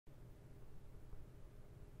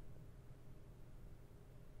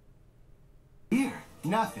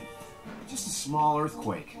Nothing. Just a small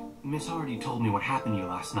earthquake. Miss already told me what happened to you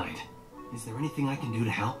last night. Is there anything I can do to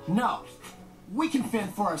help? No. We can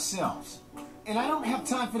fend for ourselves. And I don't have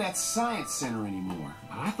time for that science center anymore.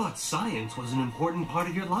 But I thought science was an important part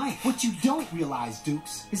of your life. What you don't realize,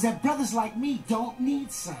 Dukes, is that brothers like me don't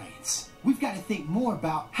need science. We've got to think more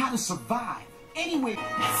about how to survive. Anyway...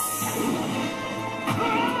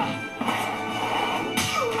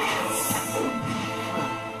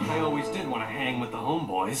 I always did want to hang with the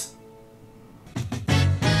homeboys.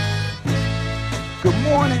 Good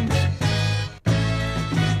morning.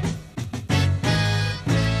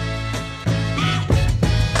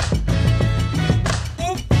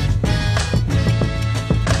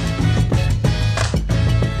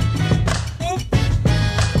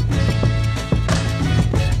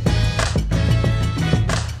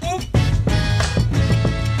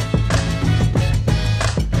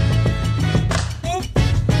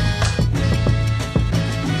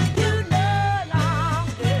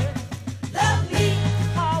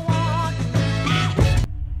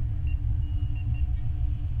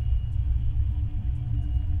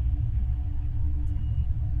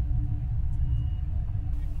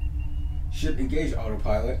 Ship engage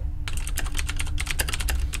autopilot.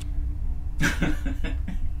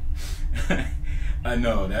 I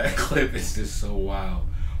know, that clip is just so wild.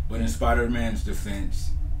 But in Spider-Man's defense,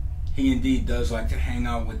 he indeed does like to hang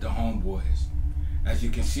out with the homeboys. As you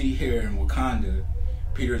can see here in Wakanda,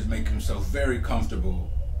 Peter's making himself very comfortable,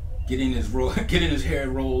 getting his hair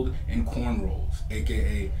rolled in corn rolls,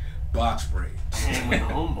 aka box braids. Hang with the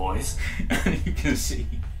homeboys. And you can see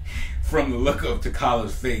from the look of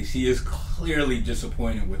T'Challa's face, he is clearly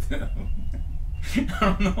disappointed with him. I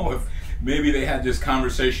don't know if maybe they had this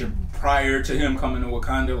conversation prior to him coming to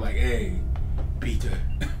Wakanda, like, hey, Peter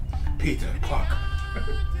Parker,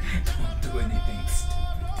 don't do anything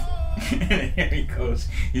stupid. And here he goes,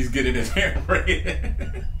 he's getting his hair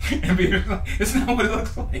braided. And Peter's like, it's not what it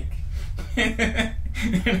looks like.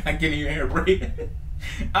 You're not getting your hair braided.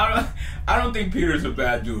 I don't think Peter's a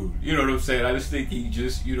bad dude. You know what I'm saying? I just think he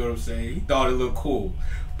just, you know what I'm saying? He thought it looked cool.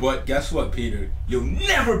 But guess what, Peter? You'll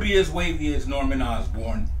never be as wavy as Norman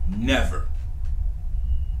Osborn. Never.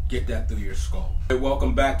 Get that through your skull. Hey,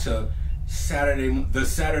 welcome back to the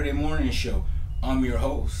Saturday Morning Show. I'm your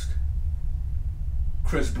host,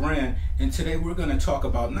 Chris Brand, and today we're going to talk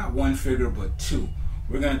about not one figure, but two.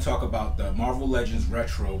 We're going to talk about the Marvel Legends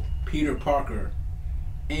Retro Peter Parker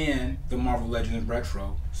and the Marvel Legends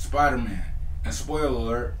Retro Spider-Man. And spoiler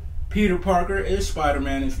alert, Peter Parker is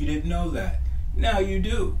Spider-Man if you didn't know that. Now you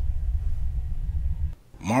do.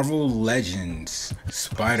 Marvel Legends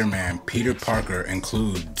Spider-Man Peter Parker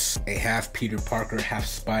includes a half Peter Parker, half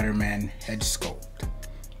Spider-Man head sculpt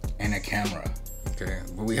and a camera. Okay,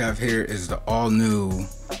 what we have here is the all new,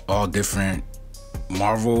 all different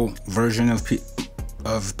Marvel version of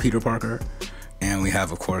Peter Parker. And we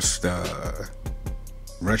have, of course, the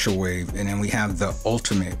Retro Wave, and then we have the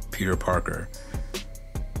Ultimate Peter Parker.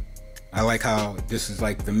 I like how this is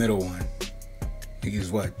like the middle one.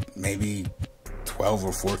 He's what, maybe 12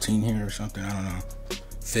 or 14 here or something, I don't know.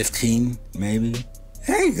 15 maybe.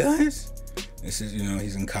 Hey guys, this is, you know,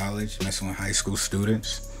 he's in college messing with high school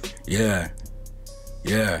students. Yeah,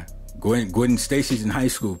 Gwen Stacy's in high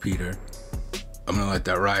school, Peter. I'm gonna let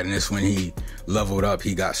that ride. And this, when he leveled up,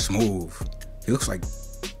 he got smooth. He looks like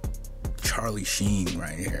Charlie Sheen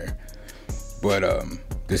right here. But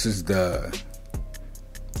this is the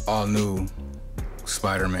all new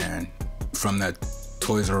Spider-Man from that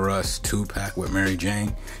Toys R Us 2-pack with Mary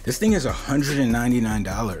Jane. This thing is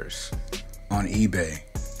 $199 on eBay.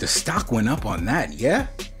 The stock went up on that, yeah?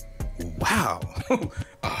 Wow.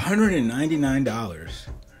 $199.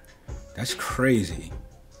 That's crazy.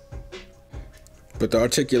 But the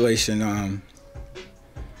articulation,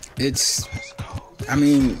 it's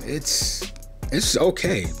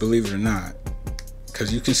okay, believe it or not.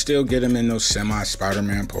 Because you can still get him in those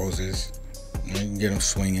semi-Spider-Man poses. You can get him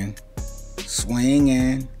swinging.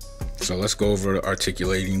 So let's go over the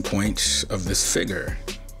articulating points of this figure.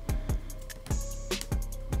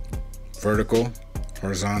 Vertical,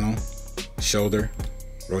 horizontal, shoulder,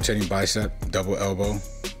 rotating bicep, double elbow,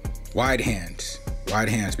 wide hands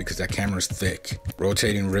because that camera's thick,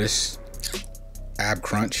 rotating wrist, ab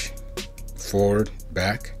crunch, forward,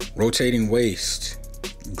 back, rotating waist,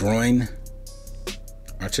 groin,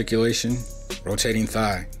 articulation, rotating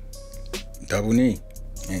thigh, double knee.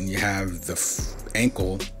 And you have the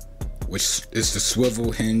ankle, which is the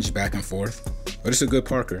swivel hinge back and forth. But it's a good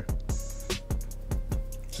Parker.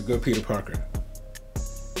 It's a good Peter Parker.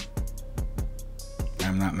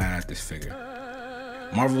 I'm not mad at this figure.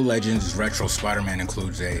 Marvel Legends Retro Spider-Man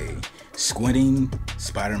includes a squinting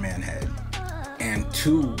Spider-Man head and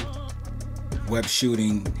 2 web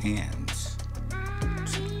shooting hands.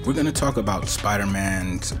 We're going to talk about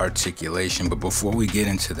Spider-Man's articulation, but before we get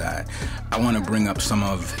into that, I want to bring up some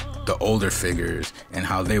of the older figures and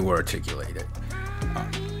how they were articulated.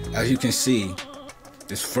 As you can see,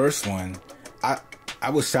 this first one, I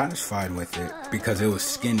was satisfied with it because it was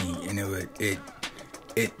skinny and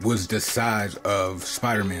it was the size of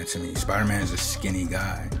Spider-Man to me. Spider-Man is a skinny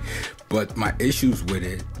guy, but my issues with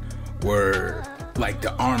it were like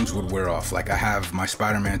the arms would wear off. Like I have my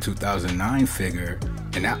Spider-Man 2009 figure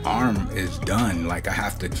and that arm is done. Like I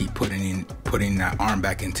have to keep putting that arm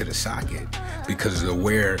back into the socket because of the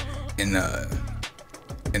wear in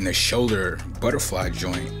the shoulder butterfly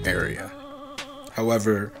joint area.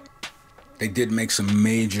 However, they did make some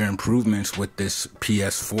major improvements with this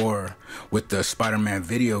PS4, with the Spider-Man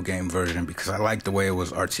video game version, because I like the way it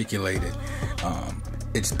was articulated.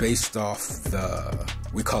 It's based off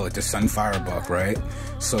we call it the Sunfire Buck, right?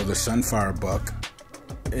 So the Sunfire Buck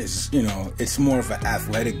is, it's more of an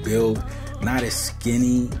athletic build, not as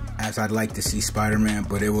skinny as I'd like to see Spider-Man,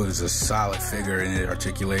 but it was a solid figure and it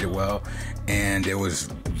articulated well, and it was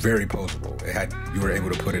very poseable. You were able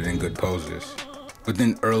to put it in good poses. But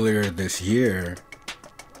then earlier this year,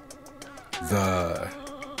 the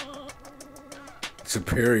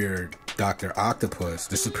Superior Dr. Octopus,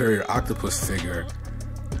 the Superior Octopus figure,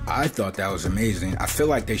 I thought that was amazing. I feel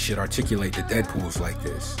like they should articulate the Deadpools like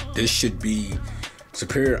this.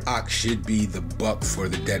 Superior Oct should be the buck for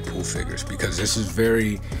the Deadpool figures, because this is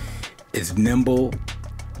it's nimble,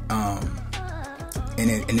 and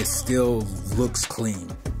it still looks clean.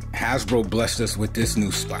 Hasbro blessed us with this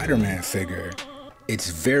new Spider-Man figure. It's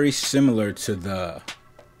very similar to the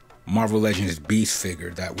Marvel Legends Beast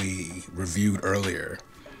figure that we reviewed earlier.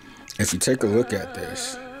 If you take a look at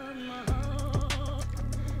this,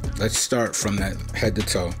 let's start from that head to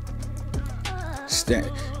toe.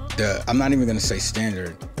 I'm not even gonna say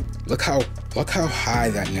standard. Look how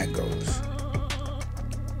high that neck goes.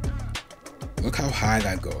 Look how high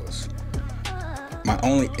that goes. My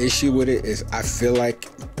only issue with it is I feel like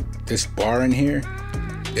this bar in here,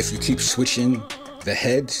 if you keep switching the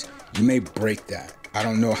heads, you may break that. I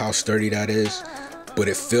don't know how sturdy that is, but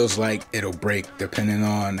it feels like it'll break depending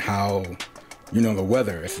on how, the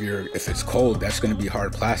weather. If it's cold, that's gonna be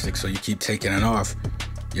hard plastic, so you keep taking it off,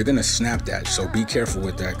 you're gonna snap that. So be careful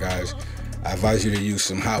with that, guys. I advise you to use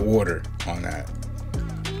some hot water on that.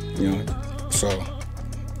 So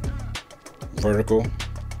vertical,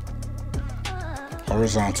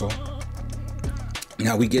 horizontal.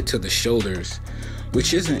 Now we get to the shoulders,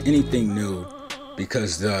 which isn't anything new,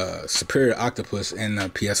 because the Superior Octopus in the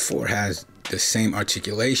PS4 has the same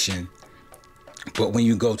articulation, but when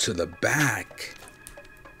you go to the back,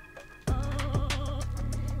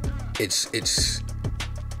 it's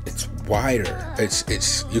wider.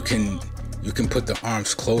 You can put the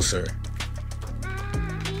arms closer.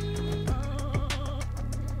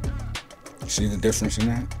 See the difference in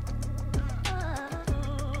that?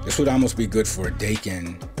 This would almost be good for a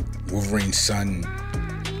Dakin Wolverine Sun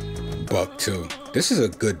buck too. This is a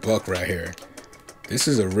good buck right here. This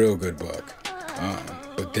is a real good buck.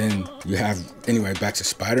 But then you have, anyway, back to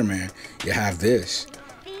Spider-Man, you have this.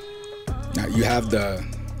 Now you have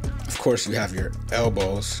of course you have your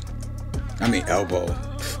elbows.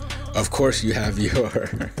 Of course you have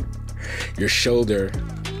your shoulder,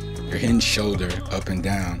 your hinge shoulder up and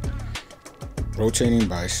down. Rotating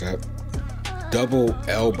bicep, double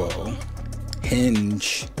elbow,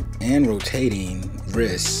 hinge, and rotating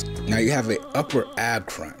wrist. Now you have an upper ab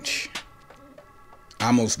crunch,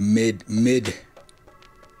 almost mid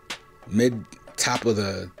top of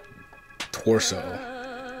the torso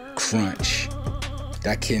crunch.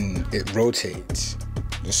 It rotates.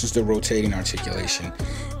 This is the rotating articulation.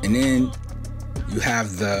 And then you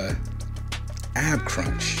have the ab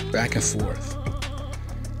crunch back and forth.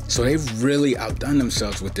 So they've really outdone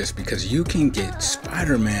themselves with this, because you can get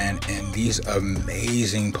Spider-Man in these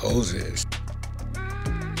amazing poses.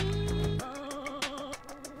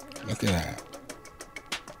 Look at that.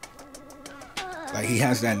 Like, he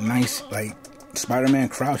has that nice, like, Spider-Man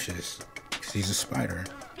crouches, because he's a spider.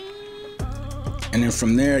 And then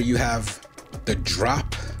from there, you have the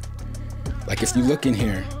drop. Like, if you look in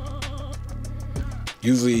here,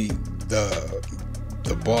 usually the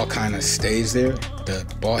ball kind of stays there, the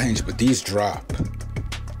ball hinge, but these drop.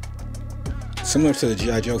 Similar to the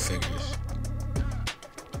G.I. Joe figures.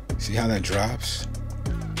 See how that drops?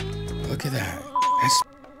 Look at that. That's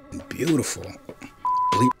beautiful.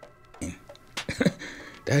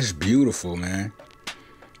 That's beautiful, man.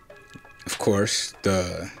 Of course,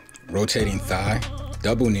 the rotating thigh,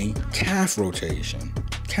 double knee, calf rotation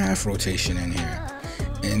in here.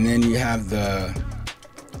 And then you have the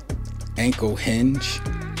ankle hinge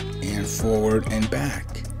and forward and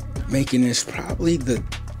back, making this probably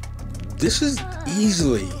this is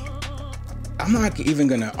easily, I'm not even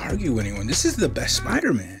going to argue with anyone, this is the best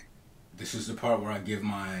Spider-Man. This is the part where I give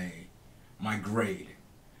my grade.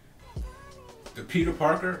 The Peter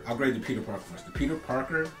Parker, I'll grade the Peter Parker first. The Peter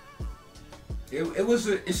Parker,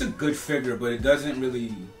 it's a good figure, but it doesn't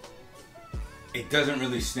really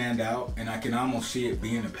stand out, and I can almost see it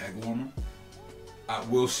being a peg warmer.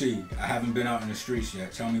 We'll see. I haven't been out in the streets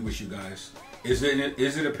yet. Tell me what you guys, is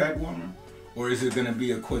it a peg warmer, or is it gonna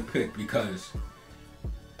be a quick pick? Because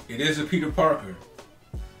it is a Peter Parker,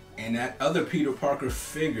 and that other Peter Parker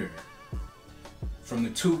figure from the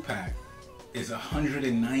 2-pack is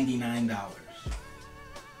 $199.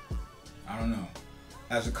 I don't know.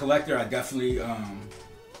 As a collector, I definitely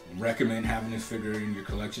recommend having this figure in your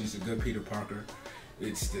collection. It's a good Peter Parker.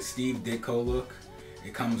 It's the Steve Ditko look.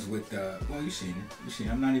 It comes with well, you've seen it. You've seen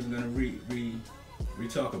it. I'm not even gonna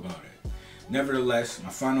re-talk about it. Nevertheless, my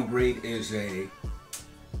final grade is a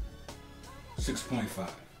 6.5.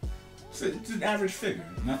 It's an average figure.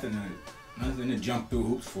 Nothing to jump through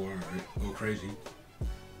hoops for or go crazy.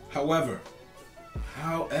 However,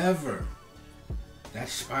 that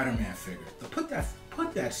Spider-Man figure.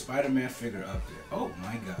 Put that Spider-Man figure up there. Oh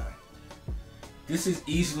my God. This is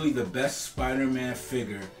easily the best Spider-Man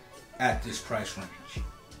figure at this price range.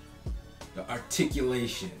 The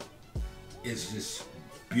articulation is just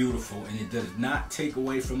beautiful, and it does not take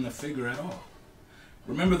away from the figure at all.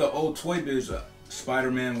 Remember the old Toy Biz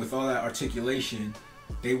Spider-Man with all that articulation,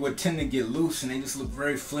 they would tend to get loose and they just look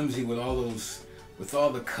very flimsy with all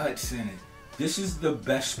the cuts in it. This is the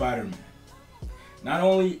best Spider-Man. Not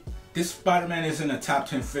only, this Spider-Man isn't a top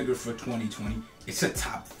 10 figure for 2020, it's a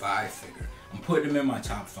top 5 figure. I'm putting him in my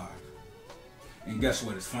top 5. And guess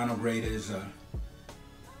what? His final grade is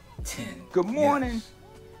 10. Good morning.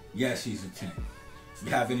 Yes, he's a 10. If you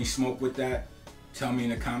have any smoke with that, tell me in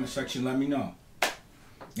the comment section, let me know.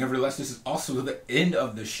 Nevertheless, this is also the end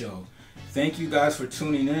of the show. Thank you guys for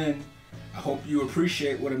tuning in. I hope you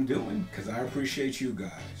appreciate what I'm doing, because I appreciate you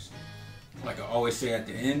guys. Like I always say at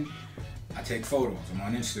the end, I take photos. I'm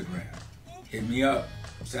on Instagram. Hit me up.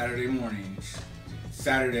 Saturday Morningz.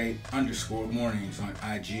 Saturday_Morningz on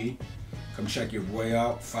IG. Come check your boy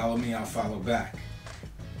out. Follow me. I'll follow back.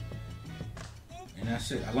 And that's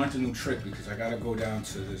it. I learned a new trick because I gotta go down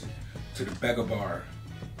to the Beggar Bar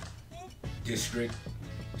district.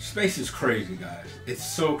 Space is crazy, guys. It's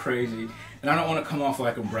so crazy. And I don't want to come off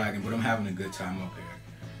like I'm bragging, but I'm having a good time up here.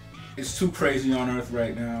 It's too crazy on Earth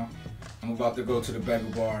right now. I'm about to go to the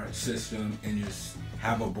Beggar Bar system and just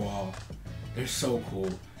have a ball. They're so cool.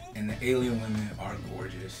 And the alien women are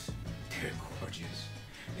gorgeous. They're gorgeous.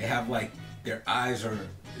 They have like, their eyes are,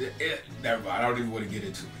 I don't even want to get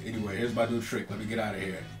into it. Anyway, here's my new trick. Let me get out of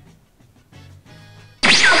here.